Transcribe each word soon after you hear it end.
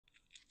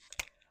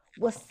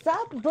What's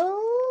up,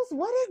 booze?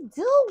 What it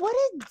do? What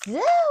it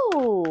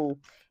do?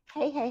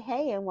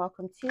 Hey, and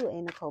welcome to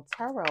a.Nichole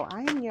Tarot.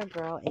 I am your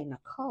girl,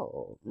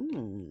 a.Nichole.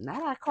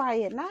 Not I cry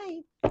at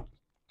night.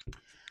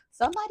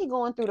 Somebody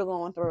going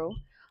through.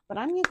 But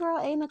I'm your girl,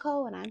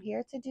 a.Nichole, and I'm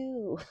here to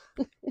do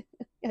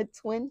a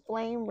twin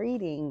flame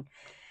reading.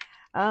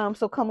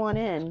 So come on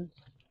in.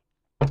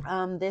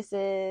 This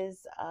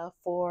is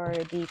for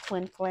the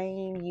twin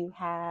flame you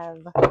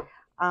have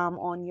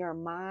on your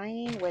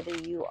mind, whether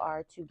you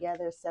are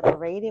together,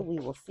 separated. We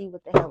will see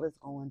what the hell is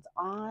going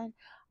on.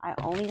 I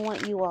only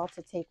want you all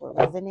to take what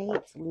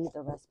resonates, leave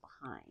the rest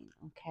behind.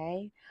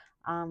 Okay.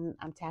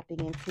 I'm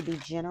tapping into the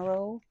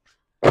general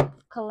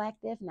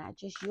collective, not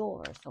just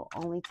yours. So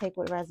only take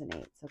what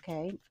resonates.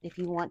 Okay. If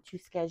you want to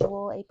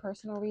schedule a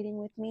personal reading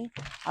with me,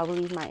 I will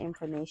leave my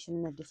information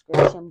in the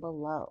description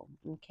below.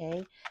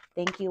 Okay.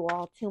 Thank you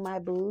all to my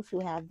boos who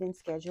have been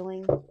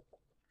scheduling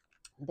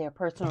their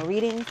personal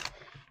readings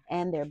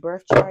and their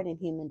birth chart and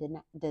human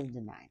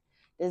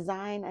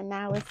design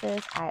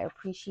analysis. I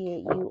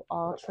appreciate you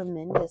all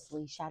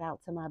tremendously. Shout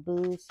out to my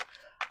boos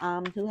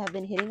who have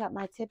been hitting up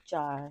my tip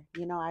jar.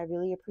 You know, I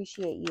really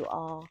appreciate you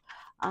all.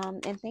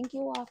 And thank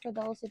you all for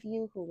those of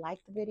you who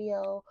like the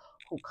video,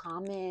 who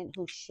comment,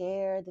 who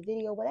share the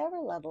video, whatever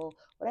level,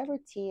 whatever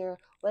tier,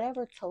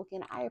 whatever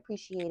token. I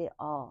appreciate it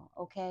all.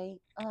 Okay.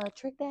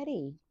 Trick that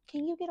E.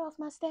 Can you get off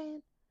my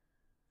stand?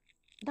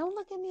 Don't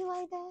look at me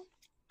like that.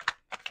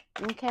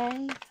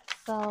 Okay,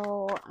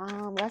 so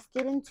let's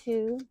get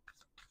into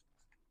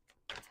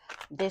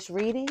this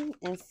reading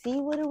and see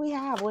what do we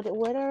have. What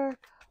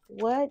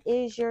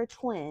is your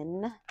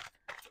twin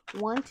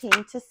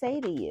wanting to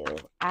say to you?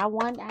 I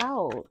want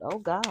out. Oh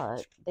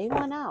God, they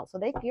want out.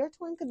 So your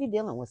twin could be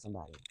dealing with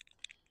somebody.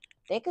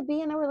 They could be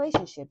in a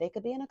relationship. They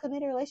could be in a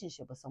committed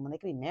relationship with someone. They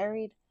could be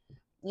married.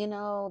 You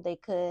know,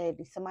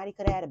 somebody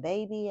could have had a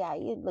baby.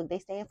 Look, they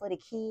stand for the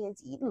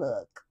kids.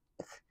 Look,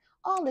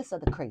 all this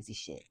other crazy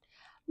shit.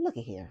 Look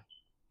at here.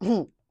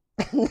 I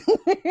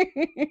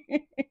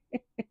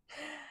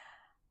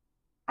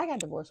got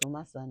divorced when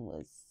my son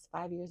was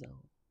 5 years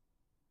old.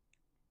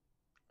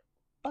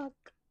 Fuck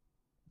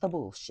the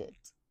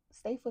bullshit.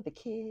 Stay for the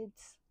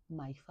kids,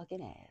 my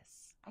fucking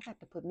ass. I got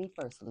to put me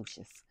first,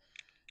 Lucius.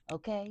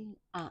 Okay?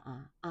 So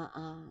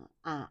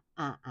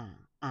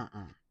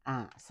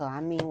I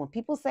mean, when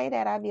people say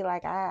that, I'd be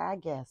like, I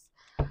guess.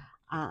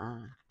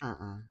 I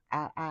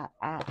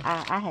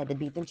had to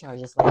beat them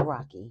charges like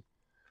Rocky.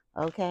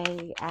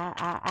 Okay,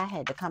 I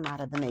had to come out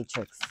of the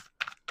matrix.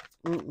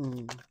 I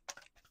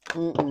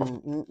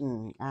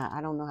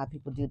don't know how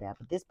people do that,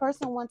 but this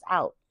person wants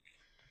out.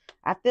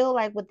 I feel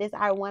like with this,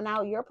 I want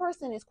out. Your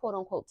person is quote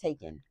unquote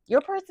taken.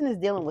 Your person is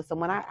dealing with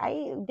someone.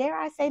 I dare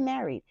I say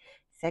married.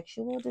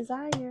 Sexual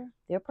desire.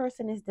 Their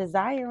person is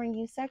desiring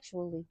you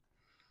sexually.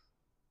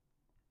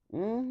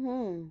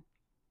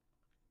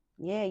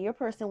 Yeah, your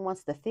person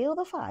wants to feel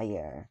the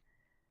fire.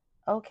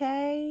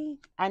 Okay,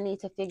 I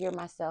need to figure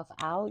myself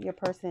out. Your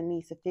person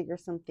needs to figure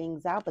some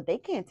things out, but they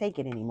can't take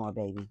it anymore,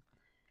 baby.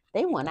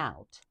 They want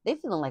out. They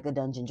feeling like a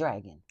dungeon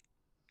dragon.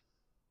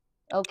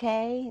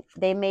 Okay,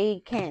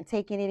 they can't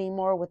take it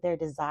anymore with their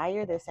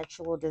desire, their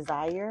sexual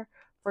desire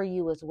for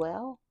you as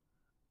well.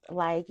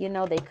 Like, you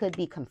know, they could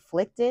be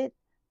conflicted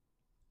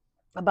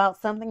about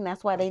something.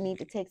 That's why they need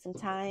to take some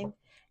time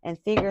and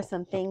figure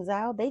some things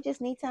out. They just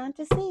need time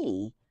to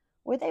see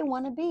where they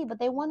want to be, but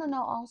they want to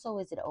know also,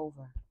 is it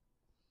over?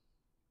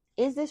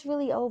 Is this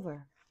really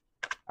over?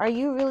 Are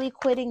you really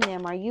quitting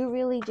them? Are you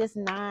really just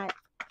not,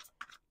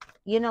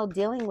 you know,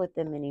 dealing with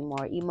them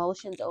anymore?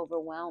 Emotions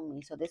overwhelm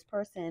me. So this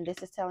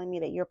is telling me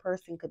that your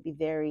person could be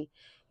very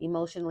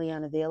emotionally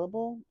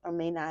unavailable or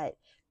may not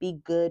be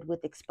good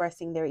with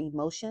expressing their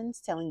emotions,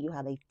 telling you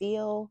how they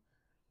feel.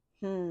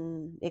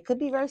 It could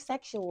be very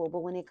sexual,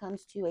 but when it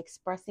comes to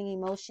expressing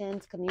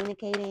emotions,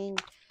 communicating,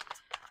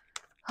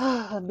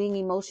 being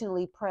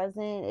emotionally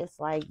present, it's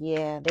like,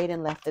 yeah, they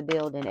done left the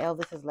building.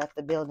 Elvis has left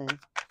the building.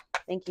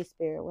 Thank you,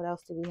 Spirit. What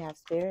else do we have,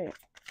 Spirit?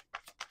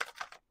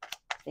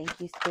 Thank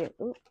you, Spirit.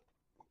 Ooh,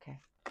 okay.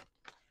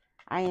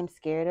 I am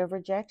scared of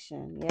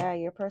rejection. Yeah,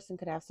 your person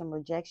could have some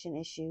rejection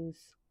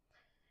issues.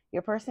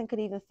 Your person could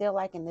even feel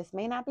like, and this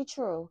may not be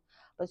true,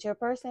 but your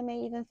person may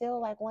even feel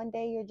like one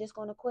day you're just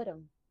going to quit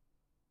them.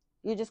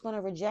 You're just going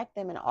to reject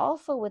them. And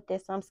also with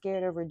this, I'm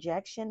scared of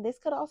rejection. This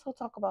could also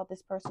talk about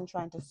this person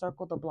trying to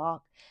circle the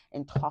block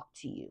and talk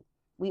to you.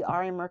 We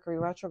are in Mercury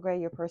retrograde.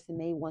 Your person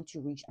may want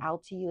to reach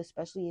out to you,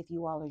 especially if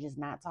you all are just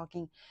not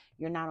talking.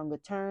 You're not on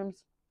good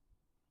terms,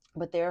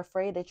 but they're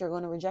afraid that you're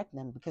going to reject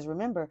them. Because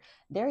remember,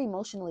 they're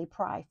emotionally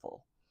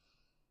prideful.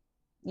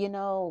 You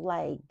know,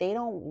 like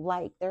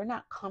they're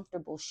not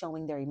comfortable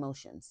showing their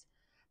emotions.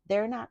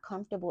 They're not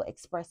comfortable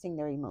expressing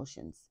their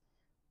emotions,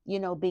 you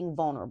know, being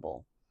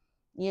vulnerable.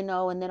 You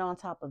know, and then on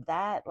top of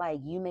that,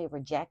 like, you may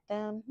reject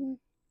them.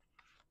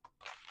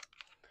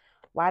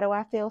 Why do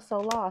I feel so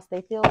lost? They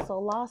feel so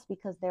lost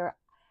because they're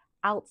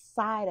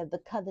outside of the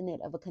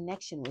covenant of a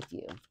connection with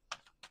you.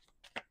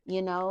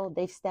 You know,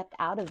 they've stepped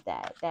out of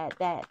that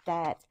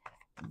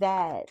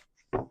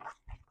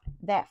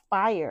that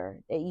fire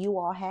that you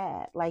all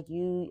had. Like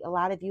a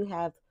lot of you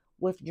have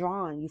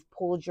withdrawn. You've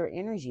pulled your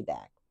energy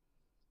back.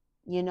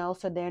 You know,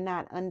 so they're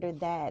not under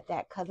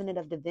that covenant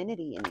of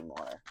divinity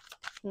anymore.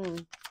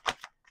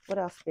 What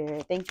else,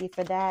 Spirit? Thank you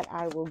for that.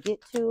 I will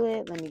get to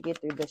it. Let me get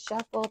through the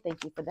shuffle.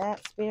 Thank you for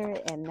that,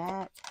 Spirit. And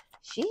that.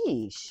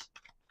 Sheesh.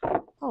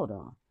 Hold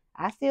on.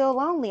 I feel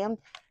lonely.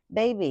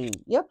 Baby,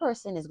 your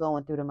person is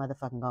going through the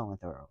motherfucking going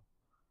through.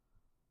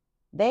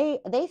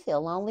 They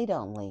feel lonely,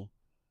 don't they?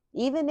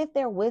 Even if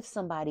they're with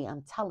somebody,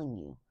 I'm telling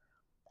you,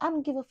 I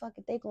don't give a fuck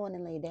if they going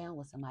and lay down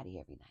with somebody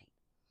every night.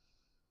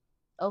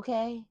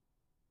 Okay?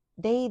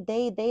 They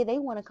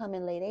want to come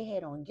and lay their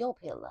head on your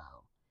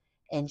pillow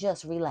and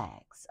just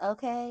relax.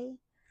 Okay?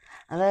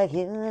 Like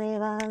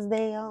universe,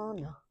 they all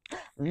know.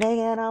 They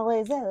can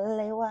always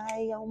lay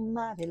why on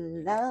my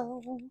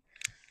pillow.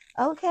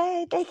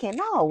 Okay? They can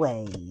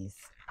always.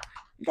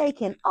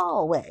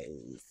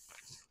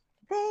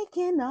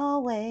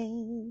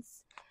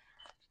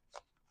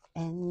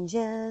 And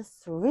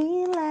just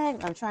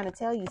relax. I'm trying to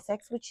tell you,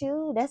 sex with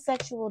you, that's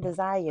sexual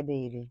desire,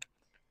 baby.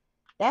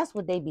 That's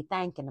what they be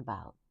thinking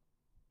about.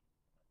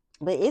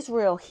 But it's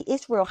real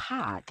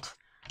hot.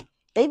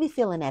 They be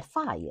feeling that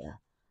fire.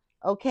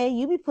 Okay,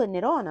 you be putting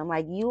it on them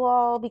like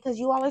because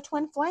you all are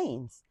twin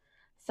flames.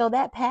 So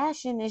that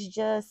passion is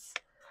just,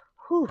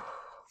 whew.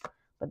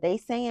 But they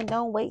saying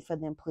don't wait for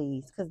them,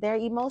 please, because their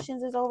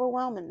emotions is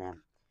overwhelming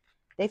them.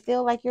 They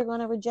feel like you're going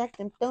to reject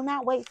them. Do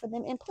not wait for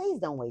them, and please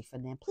don't wait for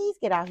them. Please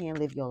get out here and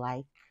live your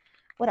life.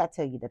 What I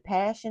tell you, the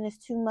passion is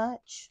too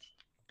much.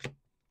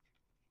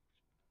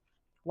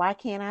 Why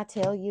can't I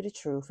tell you the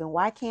truth? And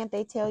why can't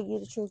they tell you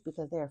the truth?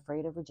 Because they're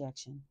afraid of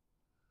rejection.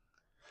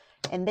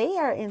 And they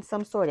are in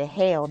some sort of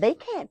hell. They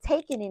can't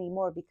take it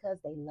anymore because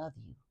they love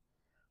you.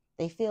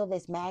 They feel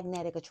this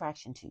magnetic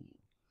attraction to you.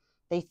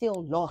 They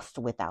feel lost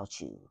without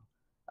you.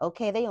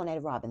 Okay, they on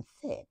that Robin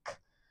Thicke.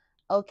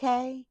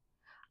 Okay?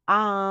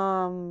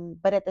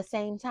 But at the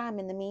same time,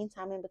 in the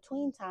meantime, in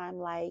between time,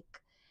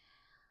 like,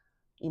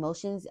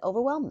 emotions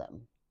overwhelm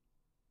them.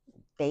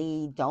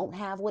 They don't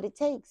have what it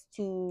takes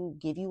to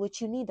give you what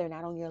you need. They're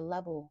not on your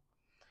level.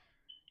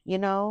 You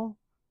know,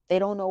 they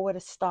don't know where to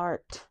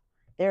start.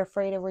 They're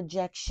afraid of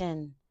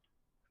rejection.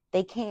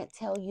 They can't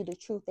tell you the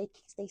truth.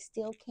 They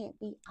still can't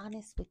be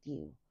honest with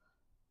you.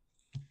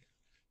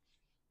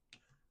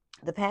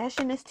 The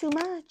passion is too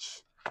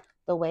much.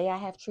 The way I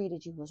have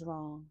treated you was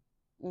wrong.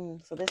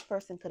 So this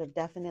person could have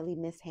definitely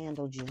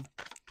mishandled you.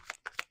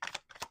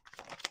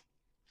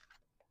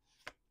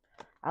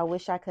 I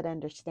wish I could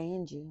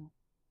understand you.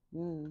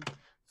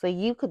 So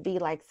you could be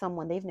like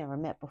someone they've never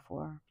met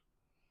before.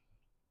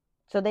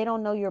 So they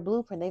don't know your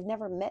blueprint. They've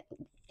never met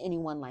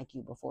anyone like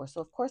you before.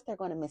 So of course they're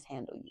going to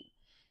mishandle you.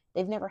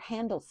 They've never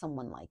handled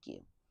someone like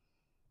you.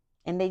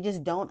 And they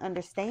just don't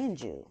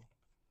understand you.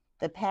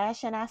 The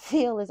passion I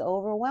feel is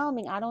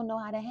overwhelming. I don't know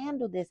how to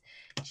handle this.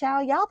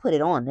 Child, y'all put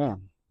it on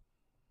them.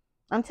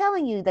 I'm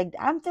telling you, like,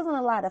 I'm feeling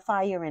a lot of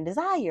fire and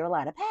desire, a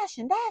lot of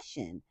passion,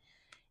 dashing.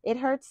 It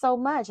hurts so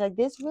much. Like,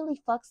 this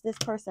really fucks this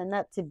person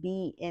up to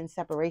be in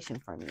separation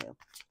from you.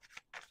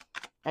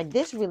 Like,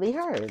 this really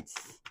hurts.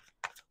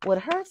 What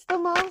hurts the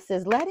most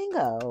is letting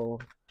go.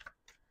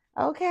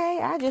 Okay,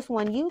 I just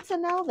want you to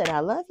know that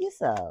I love you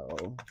so.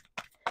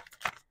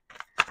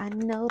 I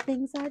know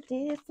things are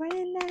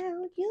different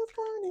now. You've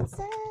gone and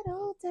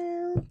settled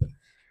down.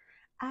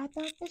 I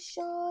thought for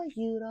sure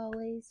you'd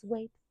always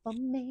wait for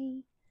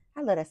me.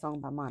 I love that song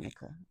by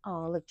Monica.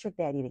 Oh, look, Trick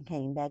Daddy done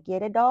came back. Yeah,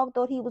 the dog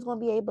thought he was going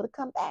to be able to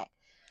come back.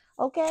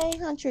 Okay,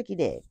 huh, Tricky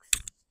Dicks?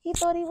 He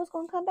thought he was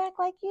going to come back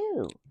like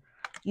you.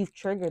 You've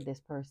triggered this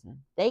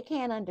person. They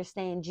can't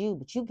understand you,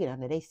 but you get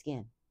under their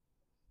skin.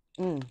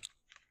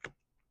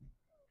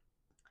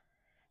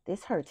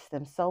 This hurts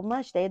them so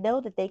much. They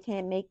know that they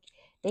can't make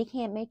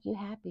you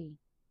happy.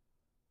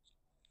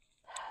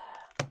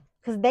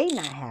 Because they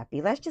not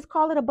happy. Let's just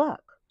call it a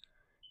buck.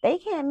 They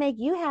can't make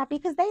you happy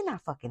because they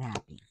not fucking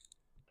happy.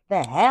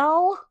 The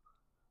hell?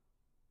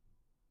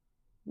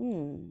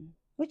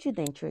 What you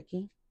think,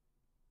 Tricky?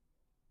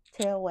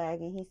 Tail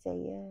wagging. He said,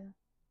 yeah.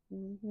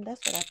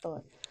 That's what I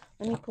thought.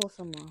 Let me pull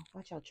some more.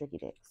 Watch out, Tricky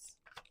Dicks.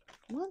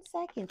 1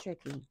 second,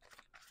 Tricky.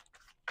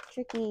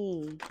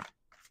 Tricky.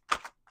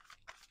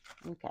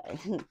 Okay.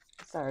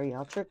 Sorry,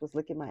 y'all. Trick was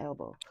licking my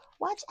elbow.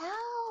 Watch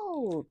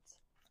out.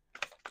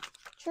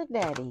 Trick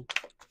Daddy.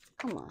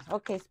 Come on.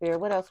 Okay,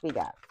 Spirit. What else we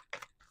got?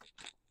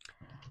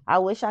 I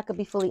wish I could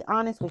be fully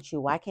honest with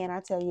you. Why can't I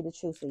tell you the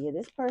truth? So yeah,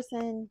 this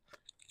person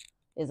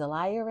is a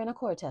liar and a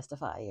court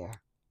testifier.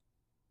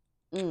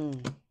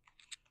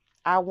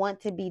 I want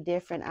to be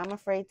different. I'm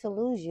afraid to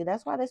lose you.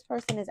 That's why this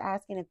person is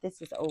asking if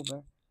this is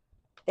over.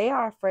 They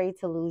are afraid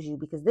to lose you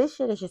because this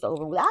shit is just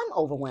overwhelmed. I'm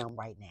overwhelmed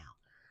right now.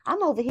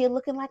 I'm over here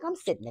looking like I'm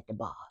sitting at the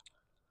bar.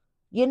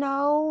 You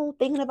know,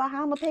 thinking about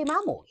how I'm going to pay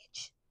my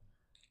mortgage.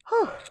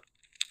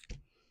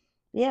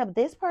 Yeah, but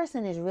this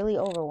person is really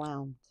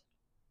overwhelmed.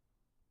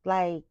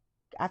 Like,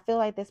 I feel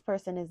like this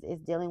person is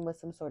dealing with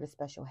some sort of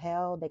special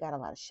hell. They got a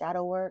lot of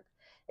shadow work.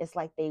 It's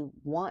like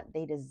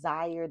they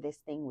desire this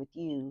thing with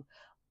you,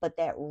 but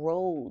that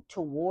road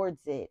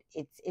towards it,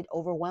 it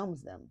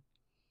overwhelms them.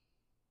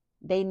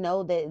 They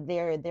know that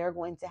they're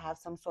going to have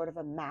some sort of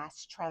a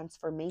mass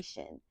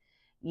transformation,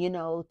 you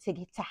know, to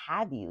get to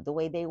have you the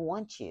way they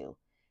want you.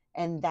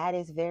 And that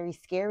is very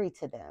scary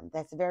to them.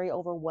 That's very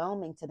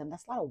overwhelming to them.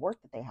 That's a lot of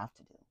work that they have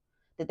to do,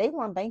 that they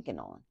weren't banking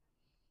on,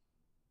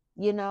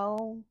 you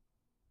know.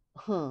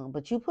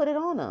 But you put it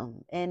on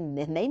them, and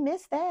they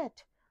miss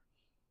that.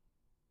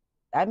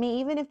 I mean,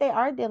 even if they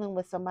are dealing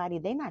with somebody,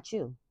 they're not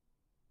you.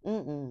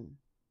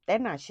 They're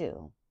not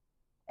you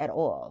at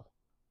all.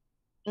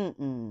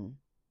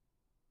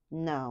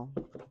 No.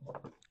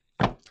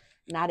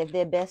 Not if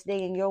their best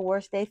day and your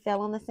worst day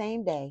fell on the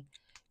same day.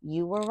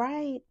 You were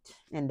right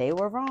and they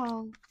were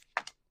wrong.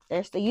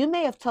 You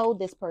may have told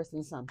this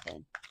person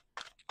something.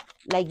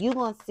 Like, you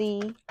gonna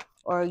see,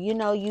 or you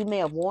know, you may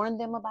have warned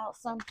them about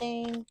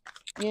something,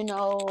 you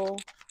know,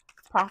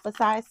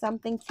 prophesied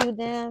something to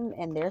them,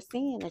 and they're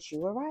seeing that you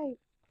were right.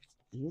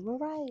 You were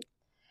right.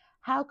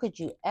 How could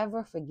you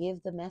ever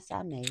forgive the mess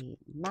I made?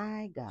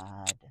 My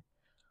God.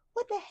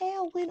 What the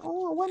hell went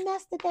on? What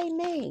mess did they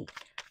make?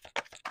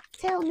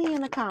 Tell me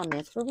in the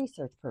comments, for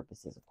research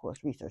purposes, of course,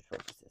 research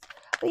purposes.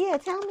 But yeah,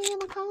 tell me in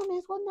the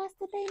comments, what mess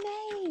did they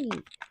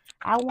make?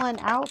 I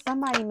want out.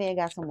 Somebody may have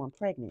got someone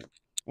pregnant,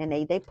 and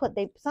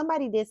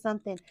somebody did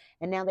something,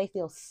 and now they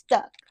feel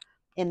stuck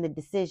in the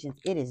decisions.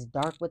 It is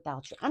dark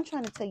without you. I'm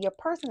trying to tell you, your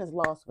person is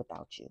lost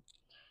without you.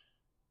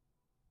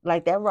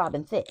 Like that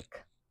Robin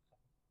Thicke.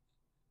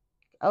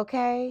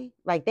 Okay?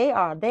 Like they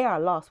are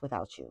lost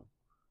without you.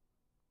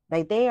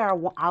 Like they are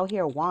out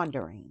here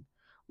wandering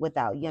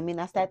without you. I mean,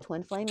 that's that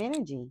twin flame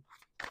energy.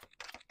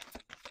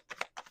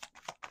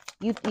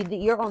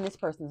 You're on this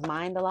person's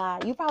mind a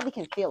lot. You probably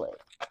can feel it.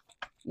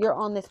 You're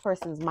on this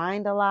person's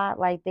mind a lot.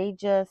 Like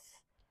then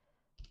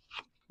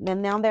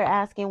now they're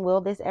asking,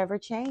 will this ever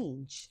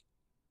change?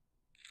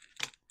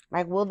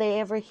 Like, will they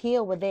ever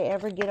heal? Will they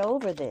ever get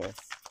over this?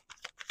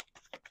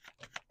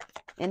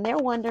 And they're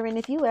wondering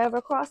if you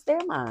ever cross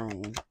their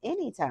mind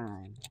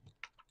anytime.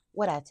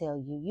 What I tell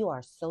you, you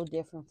are so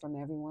different from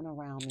everyone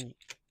around me.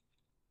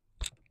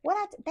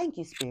 Thank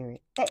you,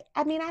 Spirit.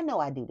 I mean, I know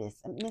I do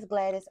this. Miss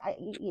Gladys,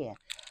 yeah.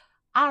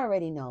 I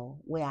already know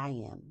where I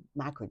am,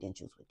 my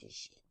credentials with this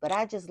shit. But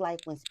I just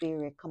like when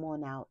Spirit come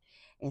on out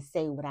and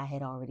say what I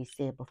had already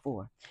said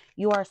before.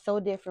 You are so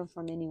different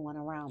from anyone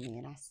around me.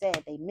 And I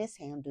said they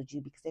mishandled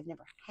you because they've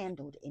never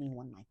handled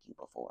anyone like you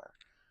before.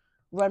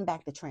 Run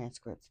back the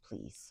transcripts,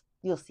 please.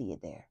 You'll see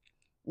it there.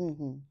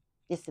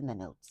 It's in the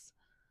notes.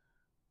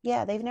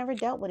 Yeah, they've never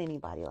dealt with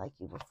anybody like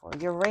you before.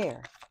 You're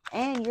rare.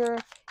 And you're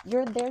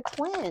their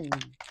twin.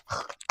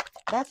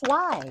 That's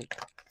why.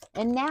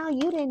 And now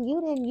you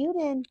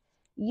didn't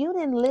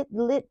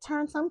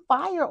turn some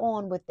fire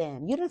on with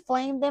them. You didn't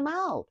flame them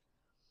out.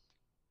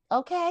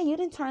 Okay? You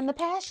didn't turn the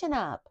passion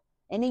up.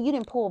 And then you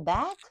didn't pull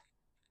back.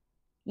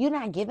 You're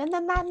not giving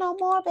them that no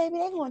more, baby.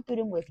 They're going through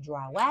them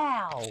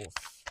withdrawals.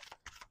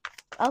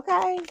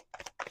 Okay?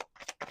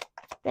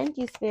 Thank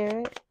you,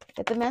 Spirit.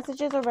 If the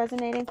messages are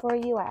resonating for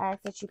you, I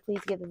ask that you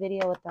please give the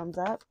video a thumbs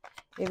up.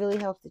 It really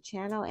helps the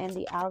channel and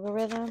the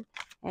algorithm,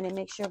 and it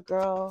makes your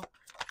girl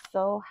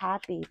so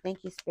happy.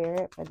 Thank you,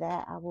 Spirit, for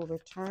that. I will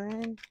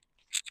return.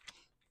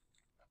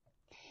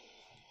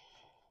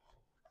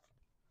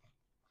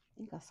 I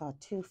think I saw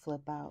 2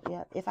 flip out.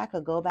 Yep. If I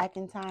could go back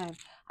in time,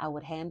 I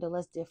would handle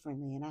us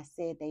differently. And I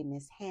said they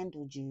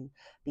mishandled you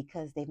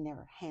because they've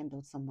never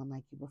handled someone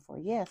like you before.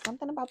 Yeah,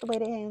 something about the way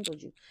they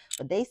handled you.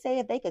 But they say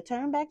if they could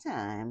turn back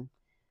time,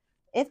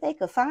 if they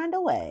could find a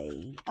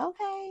way,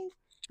 okay,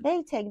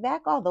 they take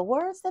back all the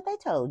words that they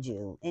told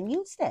you and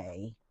you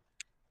stay.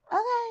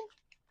 Okay.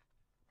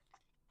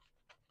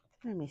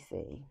 Let me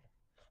see.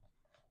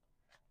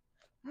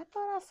 I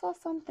thought I saw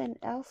something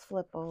else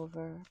flip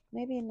over.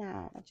 Maybe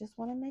not. I just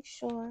want to make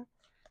sure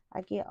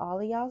I get all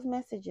of y'all's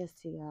messages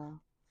to y'all,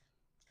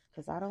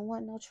 because I don't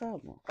want no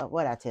trouble. But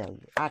what I tell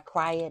you, I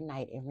cry at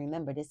night. And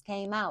remember, this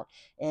came out,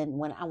 and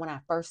when I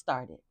first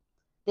started,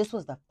 this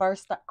was the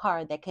first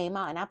card that came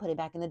out, and I put it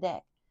back in the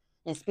deck.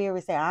 And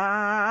Spirit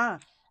said,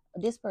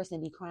 this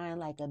person be crying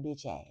like a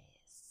bitch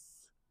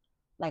ass,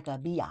 like a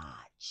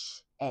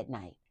biatch at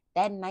night.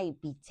 That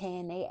night be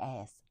tearing their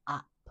ass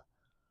up.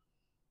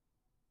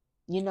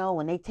 You know,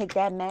 when they take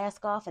that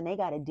mask off and they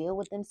got to deal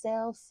with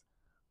themselves,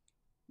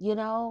 you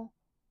know,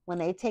 when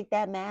they take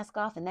that mask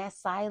off and that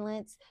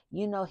silence,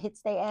 you know,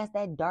 hits their ass,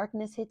 that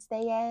darkness hits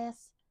their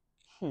ass.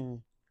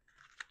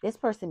 This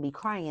person be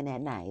crying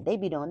at night. They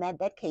be doing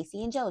that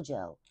Casey and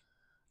JoJo.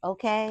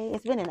 Okay?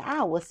 It's been an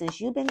hour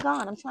since you've been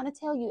gone. I'm trying to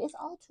tell you, it's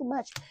all too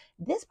much.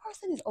 This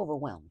person is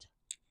overwhelmed.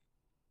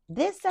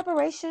 This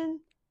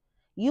separation,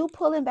 you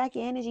pulling back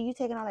your energy, you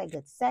taking all that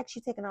good sex,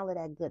 you taking all of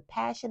that good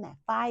passion, that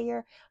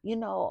fire, you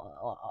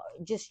know,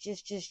 just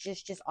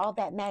all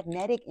that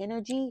magnetic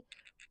energy.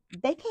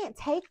 They can't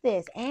take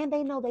this, and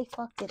they know they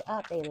fucked it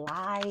up. They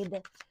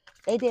lied.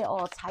 They did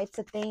all types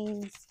of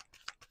things.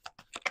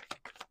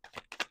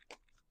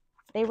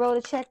 They wrote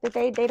a check that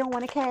they don't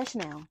want to cash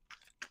now.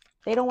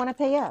 They don't want to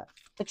pay up.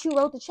 But you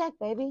wrote the check,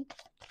 baby.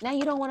 Now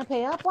you don't want to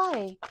pay up.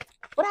 Why?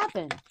 What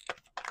happened?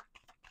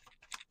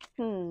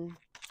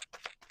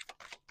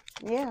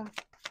 Yeah.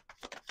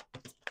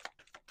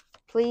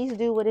 Please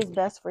do what is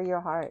best for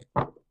your heart.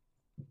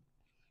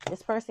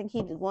 This person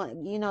keeps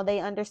wanting, you know,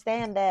 they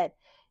understand that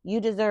you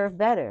deserve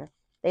better.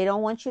 They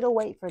don't want you to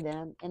wait for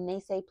them. And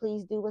they say,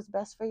 please do what's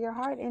best for your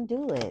heart and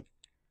do it.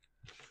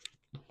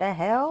 The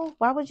hell?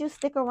 Why would you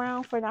stick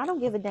around for? I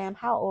don't give a damn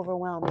how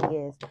overwhelming it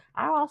is.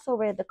 I also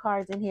read the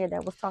cards in here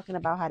that was talking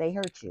about how they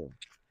hurt you,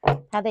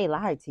 how they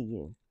lied to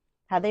you,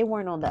 how they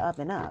weren't on the up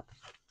and up.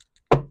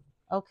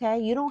 Okay?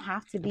 You don't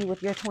have to be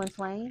with your twin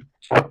flame.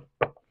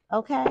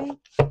 Okay?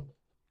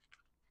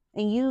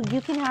 And you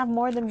can have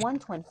more than one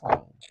twin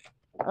flame.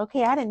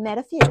 Okay, I done met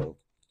a few.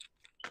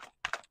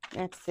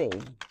 Let's see.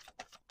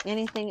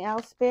 Anything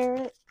else,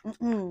 Spirit?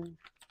 You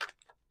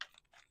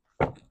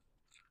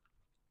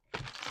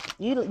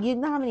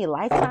know how many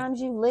lifetimes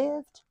you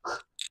lived?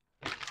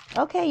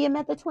 Okay, you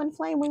met the twin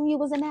flame when you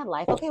was in that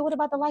life. Okay, what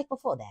about the life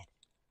before that?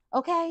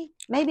 Okay,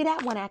 maybe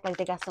that one act like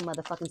they got some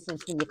motherfucking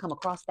sense when you come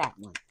across that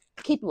one.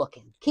 Keep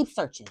looking. Keep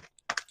searching.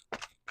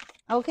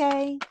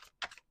 Okay?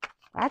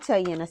 I tell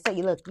you in a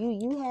second, look,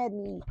 you had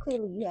me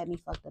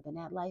fucked up in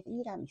that life, and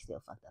you got me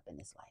still fucked up in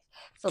this life.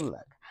 So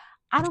look,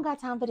 I don't got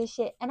time for this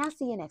shit, and I'll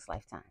see you next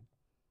lifetime.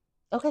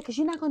 Okay, because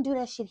you're not going to do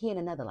that shit here in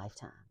another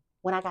lifetime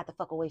when I got the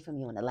fuck away from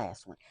you in the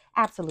last one.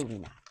 Absolutely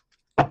not.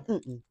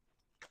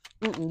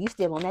 You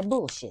still on that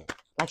bullshit,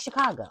 like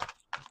Chicago.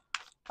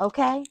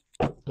 Okay?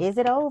 Is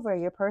it over?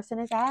 Your person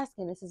is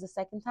asking. This is the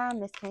second time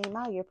this came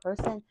out. Your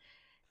person,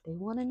 they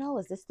want to know,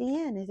 is this the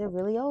end? Is it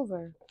really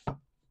over?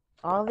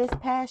 All this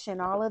passion,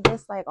 all of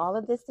this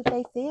that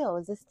they feel,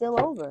 is it still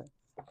over?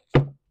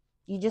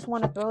 You just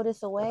want to throw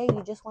this away?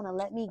 You just want to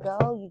let me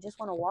go? You just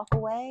want to walk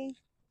away?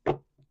 They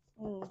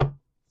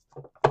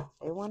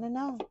want to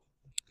know.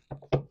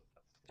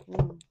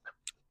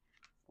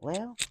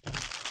 Well,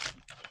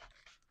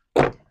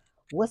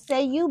 what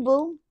say you,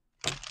 boo?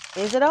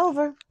 Is it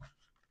over?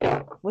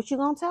 What you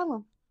gonna tell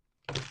them?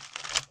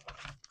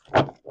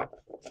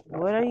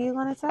 What are you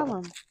gonna tell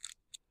them?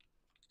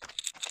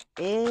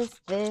 Is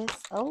this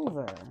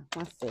over?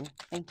 Let's see.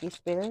 Thank you,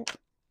 Spirit.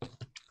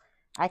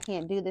 I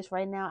can't do this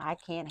right now. I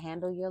can't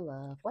handle your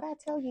love. What I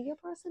tell you, your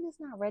person is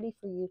not ready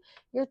for you.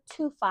 You're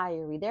too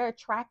fiery. They're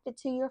attracted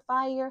to your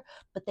fire,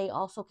 but they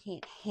also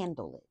can't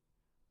handle it.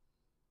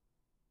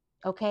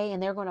 Okay?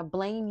 And they're going to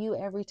blame you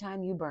every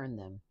time you burn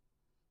them.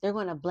 They're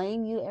going to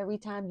blame you every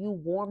time you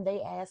warm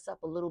their ass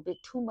up a little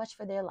bit too much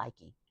for their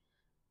liking.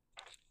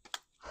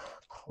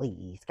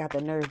 Please, got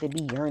the nerve to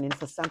be yearning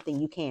for something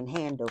you can't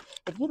handle.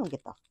 If you don't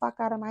get the fuck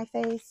out of my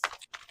face,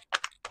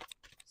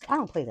 I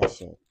don't play that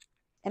shit.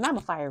 And I'm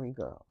a fiery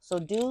girl. So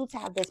dudes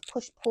have this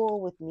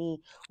push-pull with me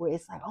where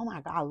it's like, oh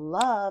my God, I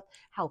love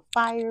how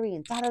fiery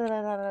and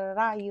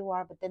da-da-da-da-da-da you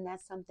are. But then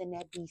that's something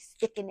that be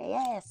sticking their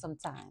ass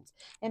sometimes.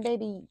 And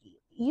baby,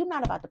 you're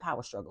not about to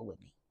power struggle with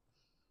me.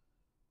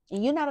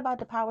 And you're not about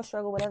to power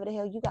struggle whatever the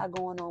hell you got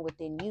going on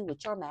within you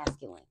with your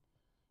masculine,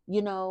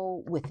 you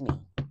know, with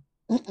me.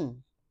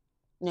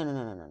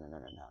 No.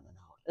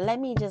 Let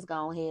me just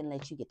go ahead and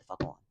let you get the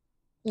fuck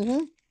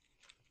on.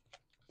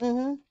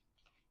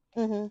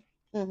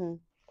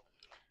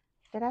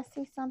 Did I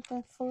see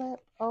something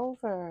flip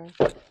over?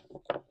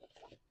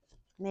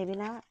 Maybe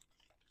not.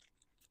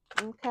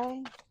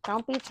 Okay.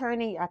 Don't be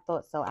turning. I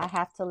thought so. I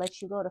have to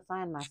let you go to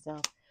find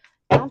myself.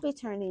 Don't be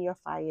turning your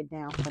fire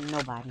down for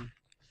nobody.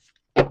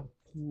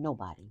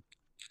 Nobody.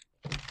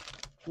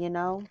 You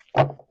know?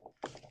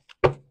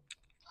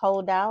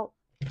 Hold out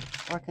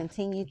or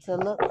continue to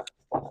look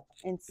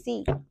and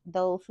seek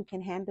those who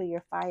can handle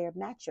your fire,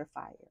 match your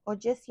fire, or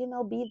just, you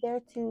know, be there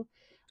to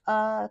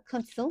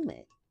consume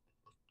it.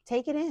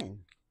 Take it in.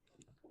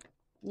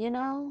 You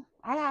know,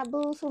 I got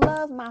boos who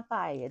love my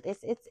fire.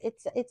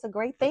 It's a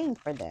great thing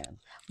for them.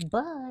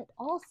 But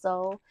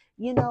also,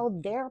 you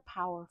know, they're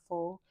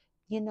powerful,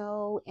 you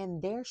know,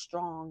 and they're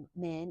strong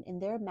men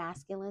and they're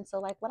masculine. So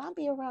like when I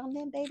be around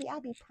them, baby, I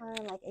be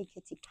purring like a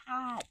kitty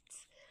cat.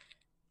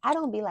 I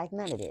don't be like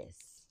none of this.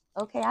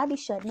 Okay, I be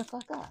shutting the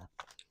fuck up.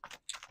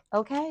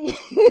 Okay?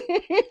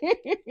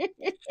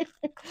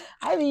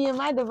 I be in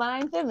my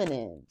divine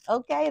feminine.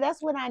 Okay?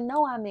 That's when I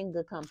know I'm in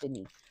good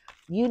company.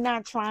 You're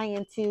not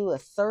trying to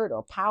assert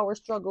or power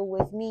struggle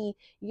with me.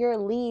 You're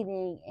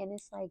leading, and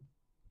it's like,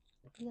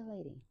 be a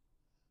lady.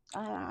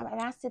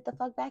 And I sit the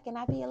fuck back and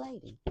I be a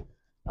lady.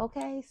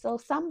 Okay? So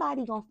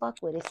somebody gonna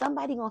fuck with it.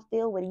 Somebody gonna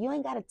feel with it. You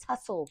ain't gotta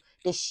tussle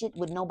this shit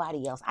with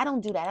nobody else. I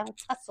don't do that. I don't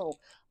tussle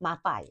my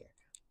fire.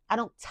 I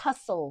don't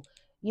tussle,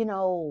 you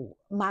know,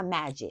 my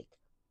magic,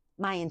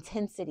 my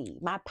intensity,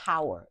 my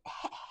power.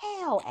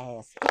 Hell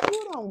ass. If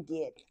you don't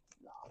get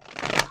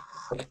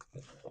it,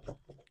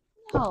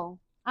 no.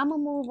 I'm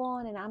going to move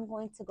on and I'm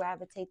going to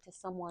gravitate to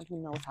someone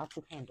who knows how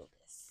to handle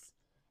this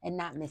and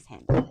not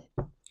mishandle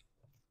it.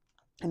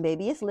 And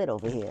baby, it's lit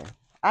over here.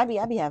 I be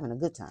having a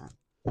good time.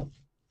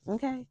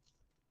 Okay?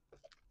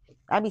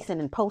 I be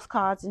sending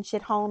postcards and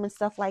shit home and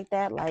stuff like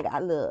that. Like,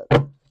 look,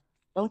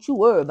 don't you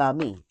worry about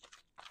me.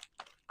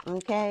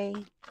 Okay?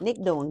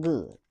 Nick doing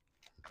good.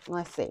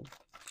 Let's see.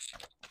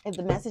 If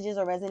the messages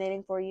are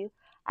resonating for you,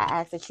 I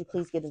ask that you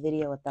please give the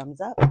video a thumbs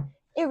up.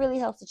 It really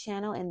helps the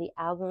channel and the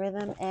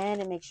algorithm,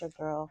 and it makes your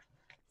girl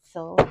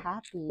so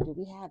happy. Do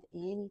we have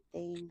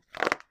anything?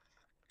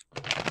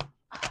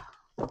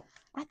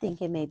 I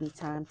think it may be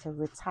time to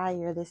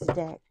retire this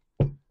deck,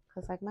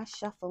 because like my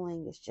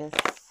shuffling is just,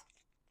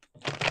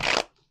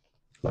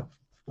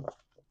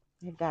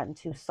 they've gotten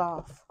too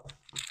soft.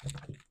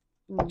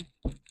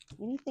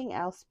 Anything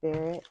else,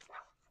 Spirit?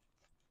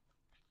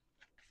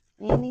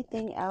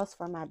 Anything else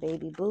for my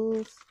baby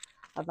boos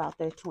about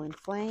their twin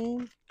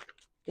flame?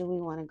 Do we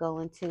want to go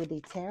into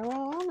the tarot?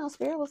 I don't know.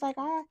 Spirit was like,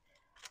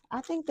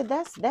 I think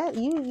that's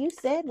you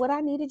said what I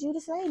needed you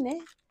to say,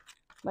 Nick.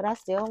 But I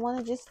still want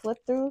to just flip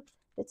through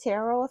the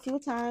tarot a few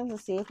times and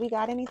see if we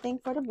got anything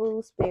for the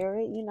boo,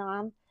 Spirit. You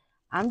know,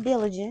 I'm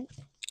diligent.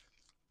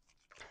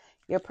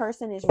 Your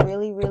person is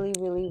really, really,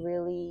 really,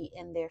 really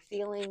in their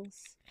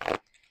feelings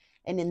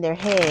and in their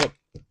head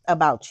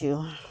about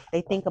you.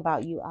 They think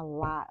about you a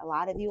lot. A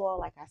lot of you all,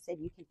 like I said,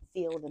 you can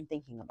feel them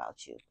thinking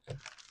about you.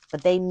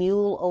 But they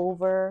mule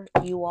over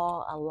you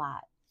all a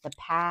lot. The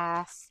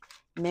past,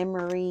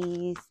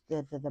 memories,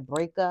 the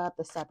breakup,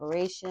 the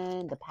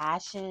separation, the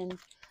passion.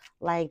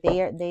 Like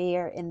they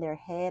are in their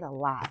head a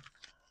lot,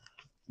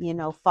 you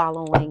know,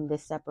 following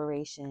this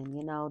separation.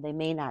 You know, they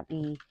may not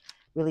be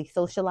really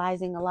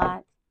socializing a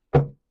lot,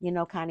 you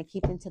know, kind of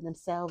keeping to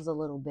themselves a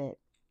little bit.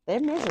 They're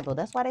miserable.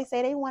 That's why they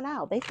say they want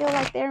out. They feel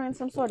like they're in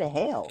some sort of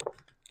hell,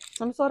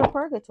 some sort of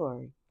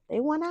purgatory. They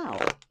want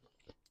out.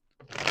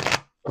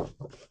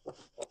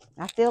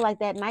 I feel like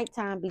that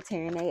nighttime be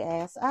tearing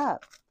their ass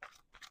up.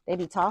 They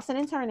be tossing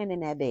and turning in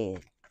that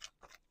bed.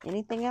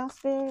 Anything else,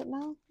 Spirit?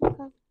 No?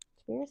 Okay.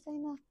 Spirit say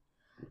no.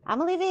 I'm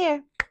going to leave it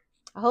here.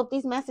 I hope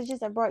these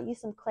messages have brought you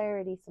some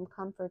clarity, some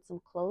comfort,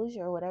 some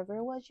closure, whatever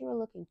it was you were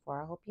looking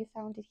for. I hope you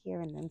found it here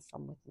and then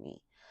some with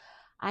me.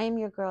 I am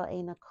your girl,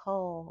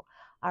 a.Nichole.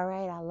 All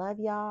right, I love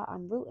y'all.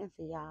 I'm rooting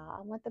for y'all.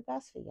 I want the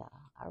best for y'all.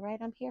 All right,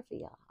 I'm here for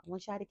y'all. I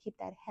want y'all to keep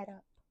that head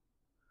up.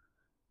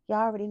 Y'all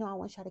already know I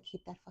want y'all to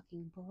keep that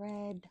fucking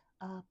bread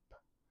up.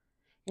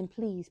 And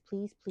please,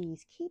 please,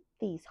 please keep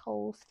these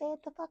hoes fed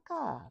the fuck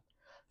up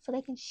so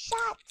they can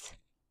shut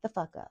the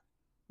fuck up.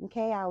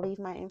 Okay, I'll leave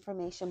my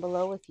information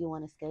below if you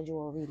want to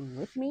schedule a reading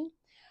with me.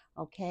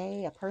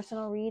 Okay, a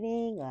personal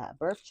reading, a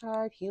birth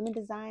chart, human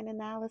design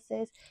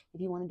analysis.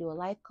 If you want to do a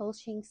life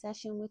coaching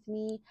session with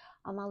me,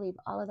 I'll leave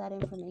all of that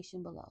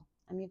information below.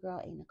 I'm your girl,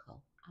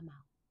 a.Nichole. I'm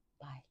out.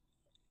 Bye.